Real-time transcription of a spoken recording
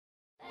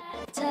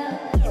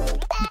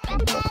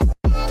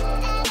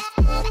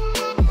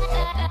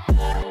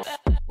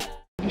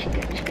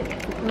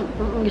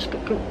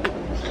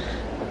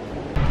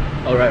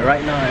Alright,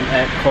 right now I'm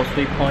at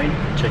Causeway Point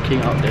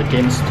checking out the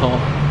game store.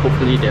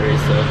 Hopefully there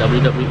is a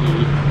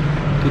WWE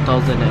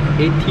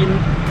 2018.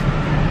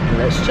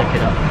 Let's check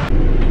it out.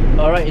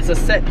 Alright, it's a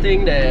sad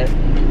thing that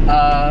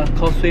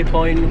Causeway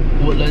Point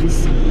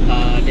Woodlands,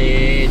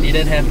 they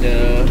didn't have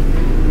the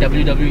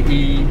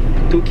WWE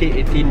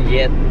 2K18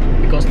 yet,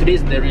 because today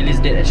is the release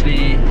date.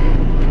 Actually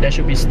there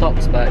should be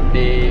stocks, but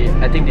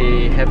I think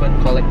they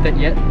haven't collected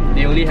yet.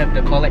 They only have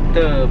the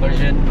collector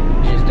version,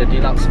 which is the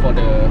deluxe for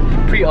the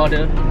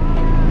pre-order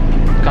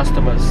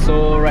customers.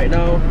 So right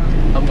now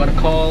I'm gonna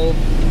call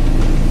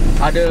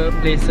other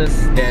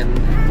places than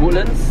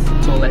Woodlands.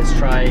 So let's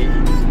try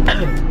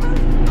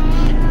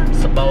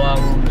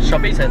Sembawang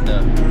Shopping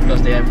Center,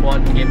 because they have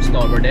one game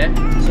store over there.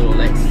 So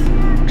let's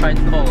try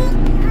to call.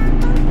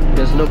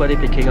 There's nobody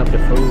picking up the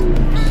phones.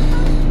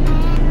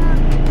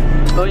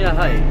 Oh yeah,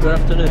 hi, good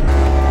afternoon.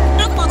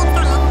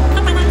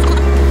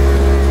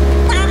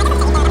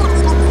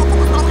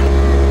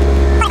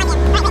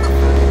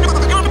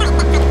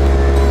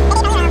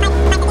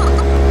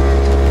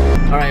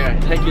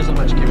 Alright, thank you so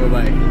much, okay, bye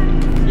bye.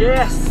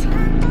 Yes!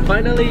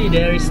 Finally,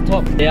 there is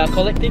stock. They are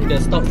collecting the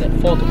stocks at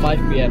 4 to 5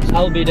 PM.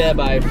 I'll be there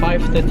by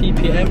 5:30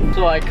 PM.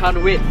 So I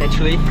can't wait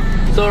actually.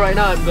 So right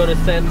now I'm gonna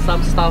send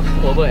some stuff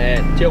over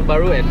at Tiong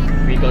Bahru and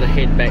we're gonna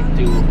head back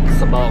to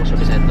Sembawang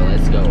Shopping Center.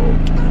 Let's go.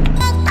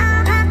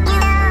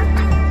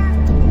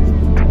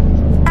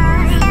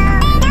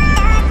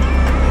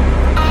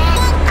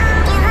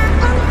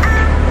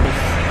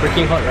 It's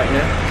freaking hot right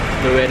now.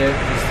 The weather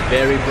is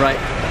very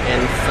bright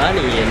and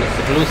sunny and it's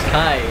a blue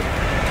sky.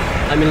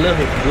 I'm in love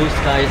with blue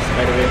skies,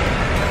 by the way.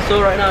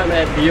 So right now I'm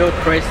at Bio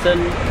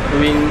Crescent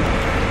doing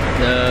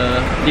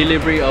the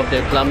delivery of the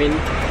Klamin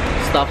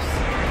stuffs,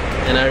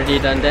 and I already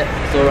done that.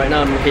 So right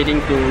now I'm heading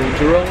to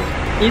Jurong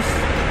East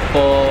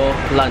for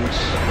lunch,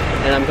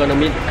 and I'm gonna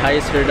meet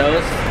Kais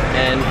Firdaus,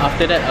 and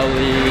after that I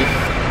will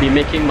be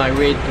making my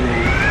way to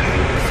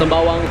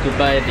Sembawang to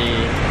buy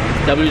the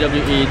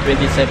WWE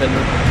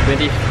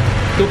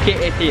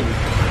 2K18,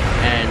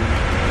 and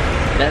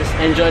let's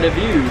enjoy the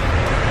view.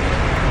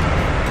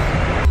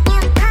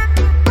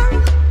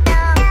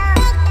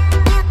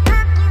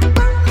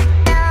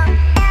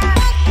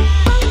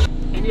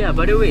 Yeah,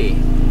 by the way,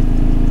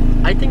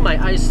 I think my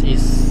eyes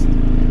is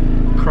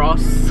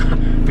crossed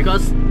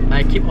because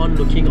I keep on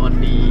looking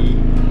on the,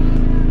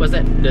 what's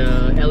that,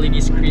 the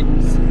LED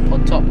screens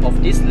on top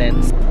of this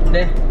lens.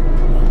 There.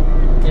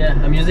 Yeah,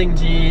 I'm using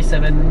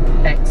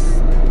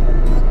G7X.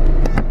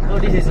 Oh,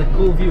 this is a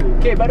cool view.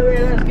 Okay, by the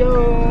way, let's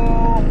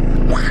go.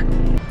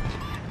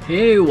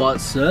 Hey,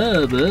 what's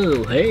up?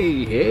 Oh,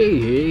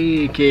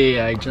 hey.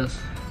 Okay, I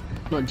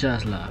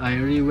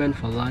already went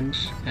for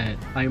lunch at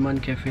Aiman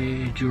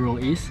Cafe,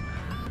 Jurong East.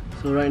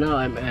 So right now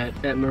I'm at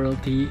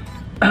Admiralty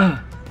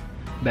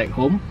back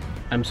home.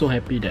 I'm so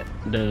happy that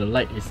the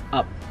light is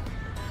up.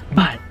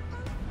 But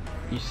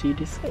you see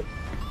this side?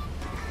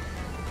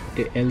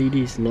 The LED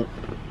is not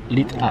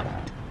lit up.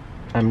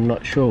 I'm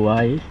not sure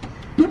why.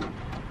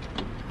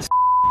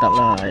 Tak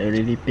lah, I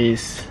already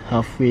paced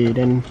halfway,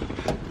 then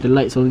the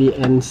lights only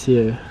ends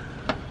here.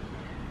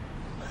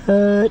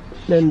 But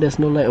then there's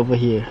no light over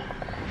here.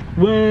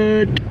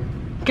 What?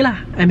 Okay lah,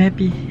 I'm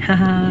happy.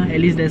 Haha,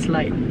 at least there's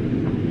light.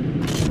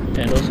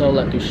 And also I'd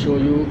like to show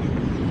you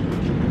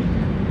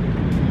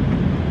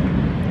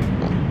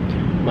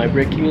my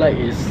braking light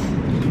is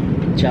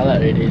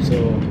Jalan already.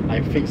 So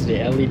I fixed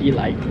the LED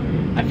light.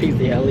 I fixed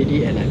the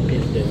LED and I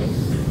paste the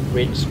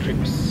red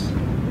strips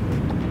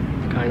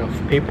kind of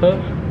paper.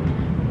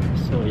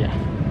 So yeah,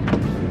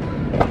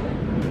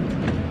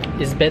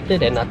 it's better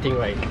than nothing,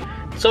 right?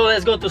 So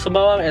let's go to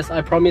Sembawang as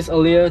I promised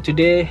earlier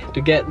today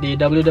to get the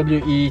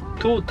WWE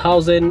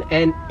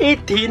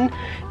 2018.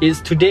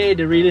 Is today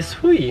the release.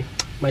 Hui,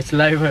 my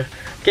saliva.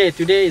 Okay,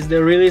 today is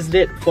the release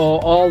date for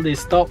all the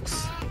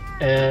stocks.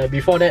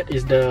 Before that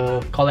is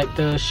the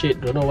collector shit.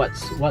 Don't know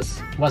what's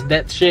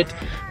that shit.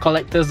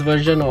 Collector's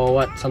version or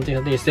what, something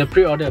like this. It's the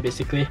pre-order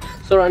basically.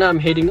 So right now I'm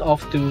heading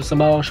off to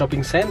Sembawang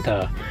Shopping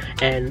Center,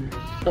 and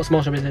not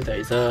Sembawang Shopping Center.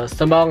 It's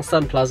Sembawang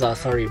Sun Plaza.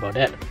 Sorry about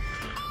that.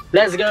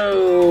 Let's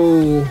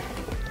go.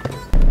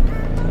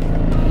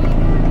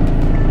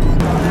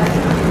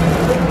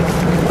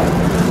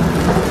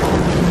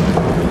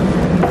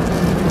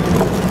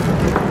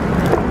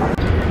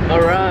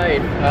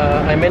 Alright,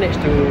 I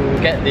managed to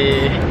get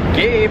the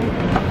game. I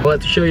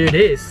want to show you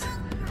this.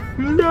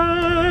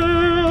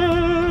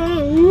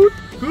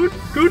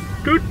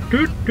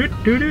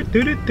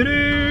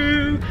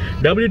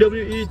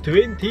 WWE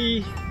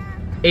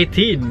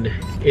 2018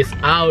 is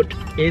out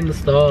in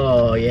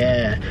store.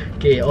 Yeah.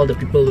 Okay, all the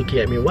people looking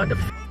at me. What the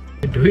f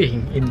are you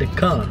doing in the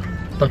car?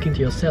 Talking to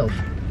yourself.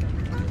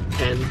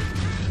 And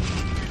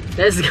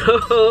let's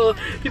go.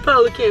 People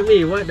are looking at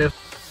me. What the f.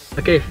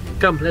 Okay,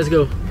 come, let's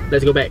go.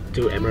 Let's go back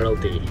to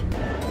Admiralty.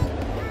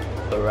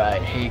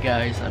 Alright, hey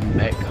guys, I'm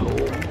back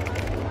home.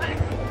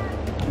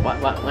 What?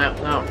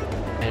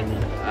 And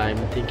I'm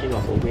thinking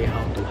of a way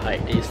how to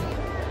hide this.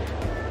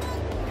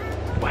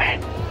 What?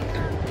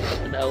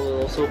 And I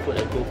will also put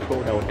a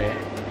GoPro down there.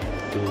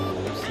 to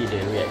see the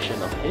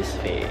reaction of his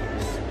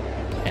face,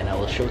 and I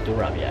will show to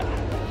Rabia.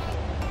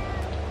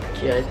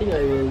 Okay, I think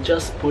I will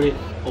just put it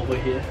over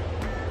here,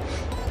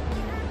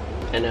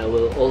 and I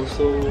will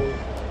also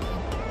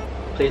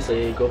place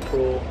a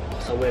GoPro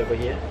somewhere over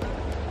here,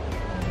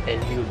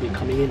 and he will be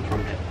coming in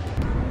from there.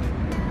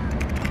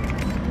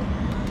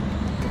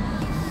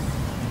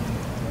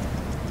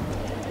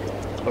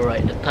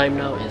 Alright, the time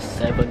now is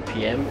 7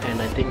 PM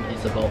and I think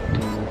he's about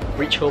to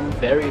reach home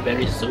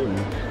very soon.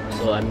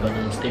 So I'm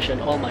gonna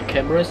station all my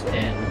cameras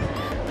and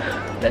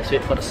let's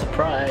wait for the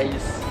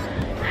surprise.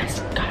 Let's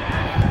go!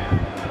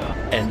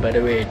 And by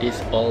the way,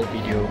 all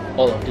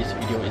of this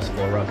video is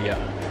for Rabia.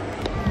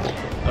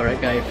 Alright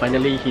guys,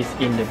 finally he's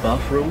in the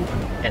bathroom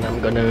and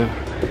I'm gonna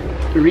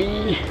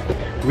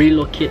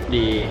relocate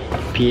the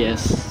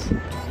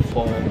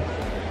PS4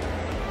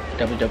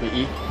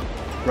 WWE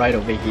right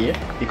over here,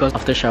 because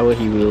after shower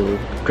he will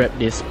grab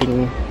this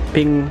pink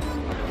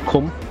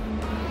comb.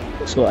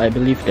 So I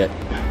believe that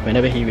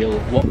whenever he will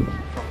walk from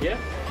here,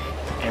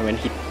 and when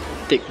he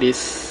take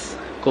this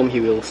comb, he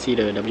will see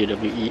the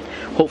WWE.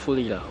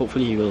 Hopefully he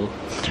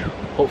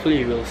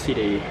will see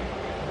the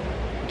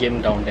game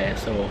down there.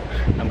 So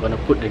I'm gonna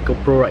put the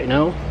GoPro right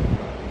now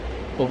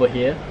over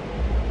here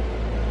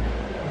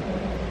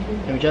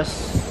and we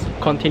just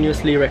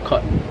continuously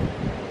record,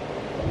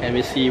 and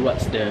we see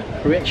what's the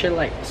reaction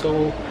like.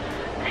 So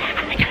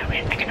I can't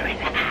wait.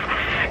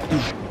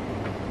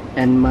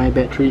 And my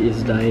battery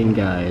is dying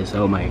guys,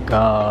 oh my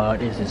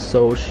god, this is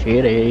so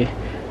shitty.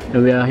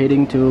 And we are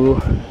heading to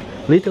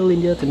Little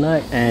India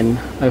tonight, and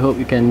I hope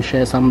you can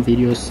share some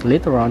videos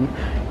later on.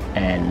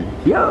 And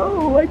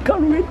yo, I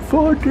can't wait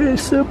for the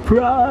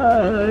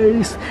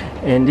surprise.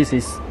 And this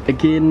is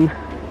again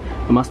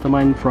a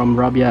mastermind from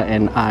Rabia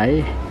and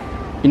I.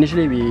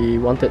 Initially we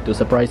wanted to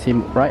surprise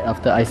him right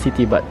after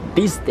ICT, but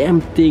this damn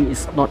thing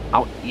is not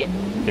out yet.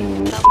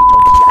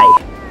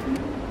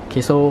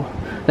 Okay, so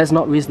let's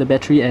not waste the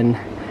battery and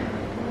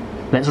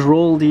let's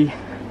roll the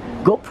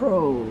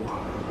GoPro.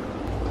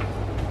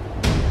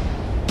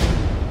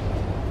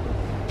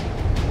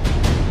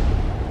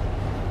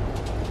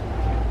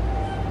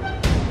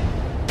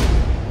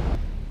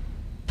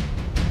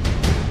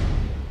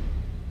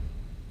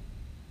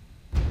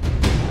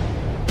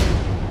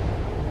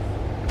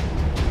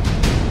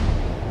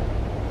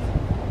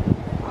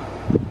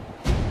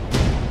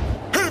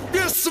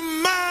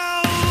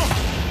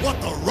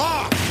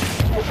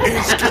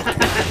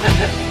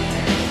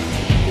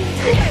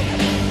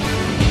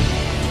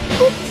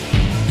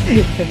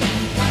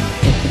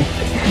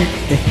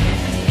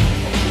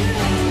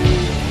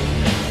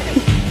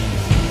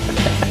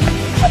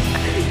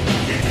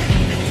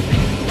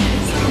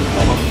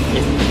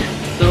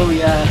 So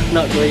we are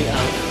not going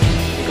out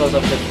because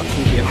of the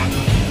fucking bill.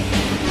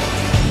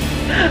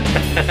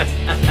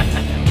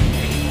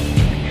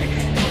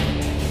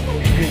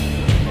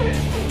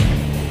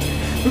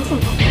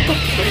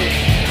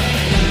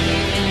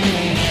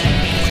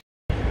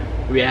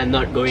 We are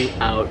not going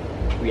out.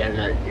 We are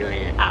not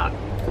going out.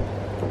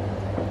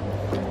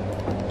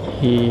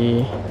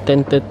 He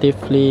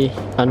tentatively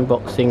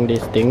unboxing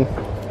this thing,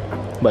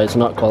 but it's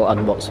not called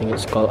unboxing,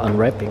 it's called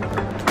unwrapping.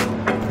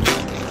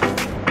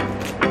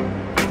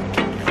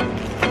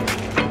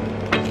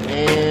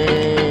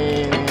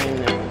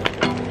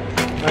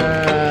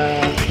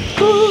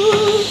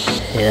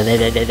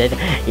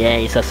 Yeah,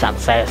 it's a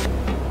success.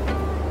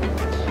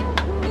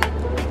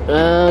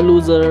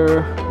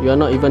 Loser, you are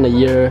not even a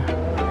year.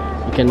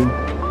 You can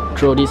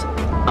throw this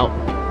out,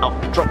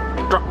 drop.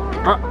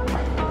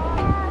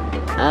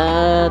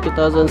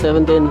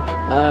 2017.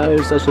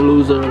 You're such a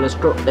loser. Let's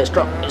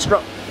drop.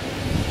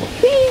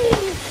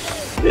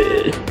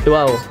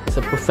 Wow, it's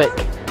a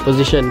perfect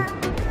position.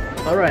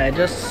 Alright, I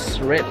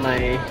just read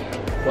my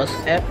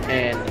WhatsApp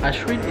and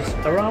Ashwin is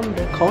around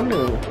the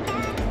corner.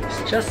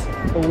 It's just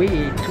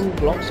away, 2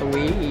 blocks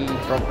away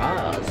from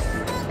us.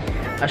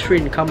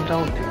 Ashwin, come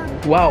down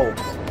to, wow,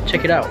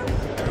 check it out.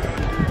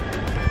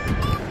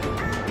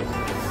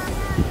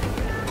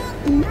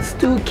 It's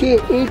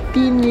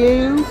 2K18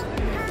 you.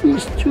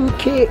 It's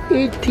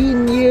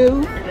 2K18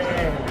 you.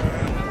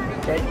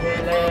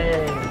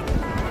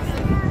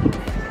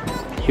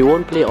 He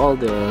won't play all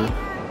the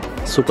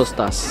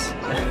superstars.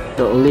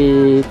 The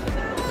only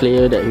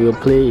player that he will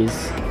play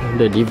is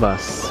the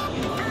divas.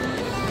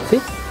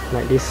 See?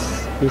 Like these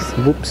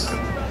moves.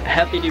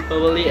 Happy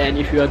Deepavali, and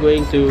if we are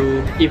going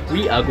to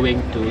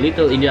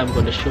Little India, I'm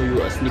going to show you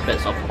a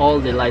snippets of all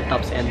the light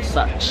ups and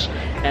such.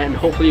 And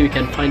hopefully we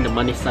can find the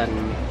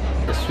manisan,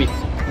 the sweet,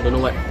 I don't know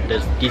what,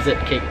 the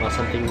dessert cake or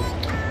something,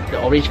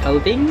 the orange color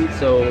thing.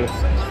 So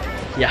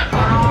yeah,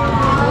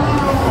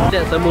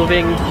 that's a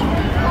moving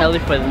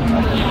elephant.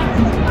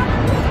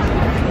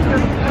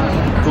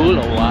 Cool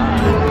or what?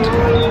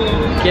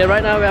 Okay,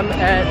 right now I'm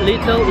at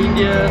Little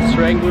India,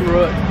 Serangoon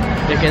Road.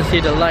 You can see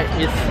the light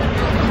is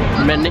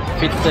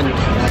magnificent.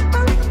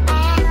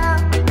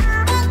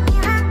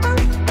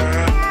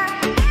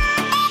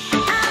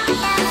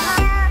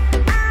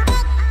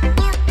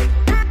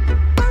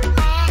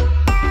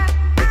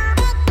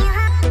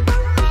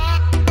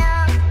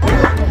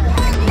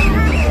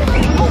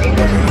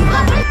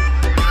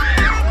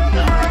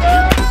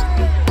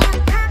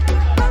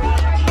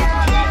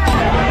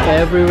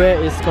 Everywhere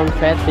is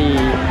confetti.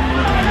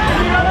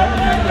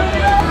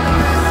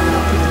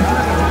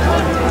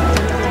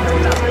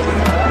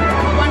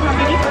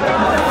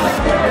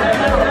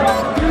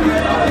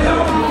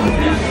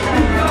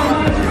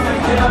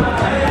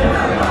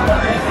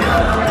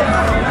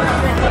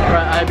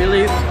 Right, I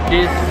believe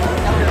this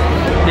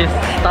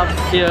stuff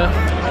here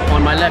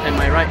on my left and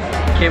my right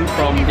came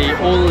from the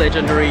old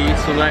legendary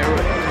Sungai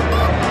Road.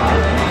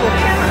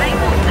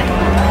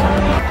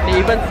 They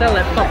even sell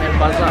laptop at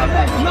bazaar.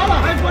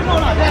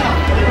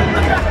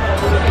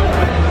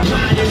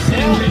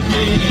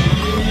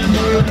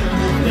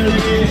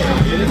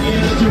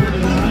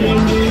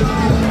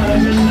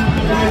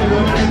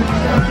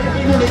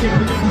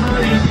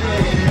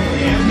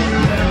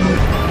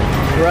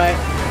 Right.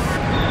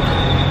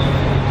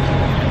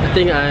 I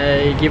think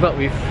I give up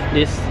with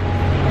this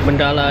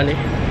mandala ni.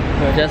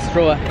 I'll just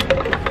throw. I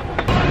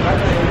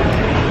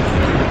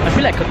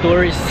feel like a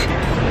tourist.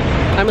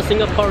 I'm a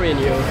Singaporean,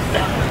 yo.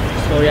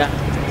 So yeah,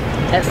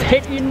 let's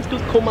head into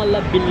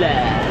Komalabila.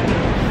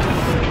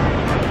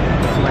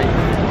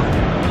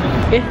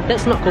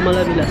 That's not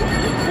Komalabila.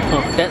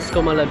 Oh, that's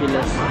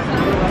Komalabila.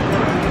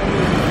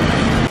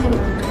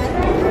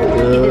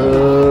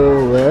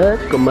 Oh, what?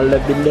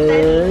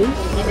 Komalabila?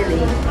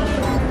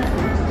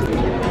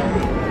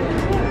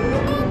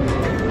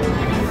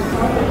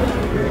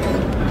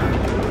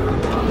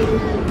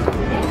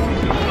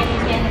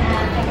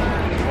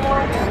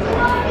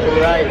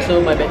 Right,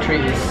 so my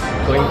battery is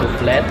going to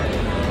flat.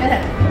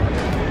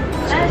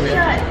 So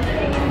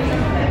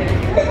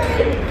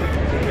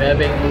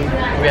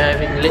we're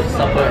having late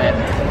supper at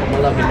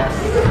Malavilas,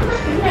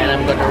 and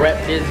I'm gonna wrap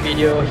this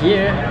video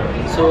here.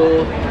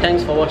 So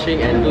thanks for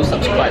watching and do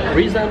subscribe.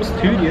 Rezam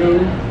Studio.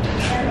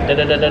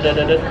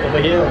 Over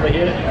here.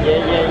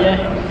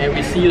 Yeah. And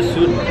we see you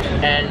soon.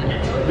 And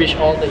wish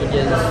all the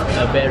Indians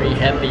a very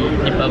happy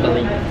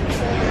Deepavali.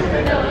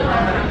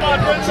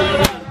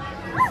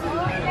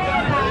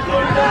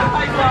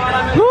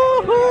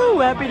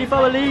 Woohoo! Happy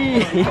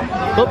Deepavali!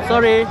 Oops,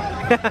 sorry.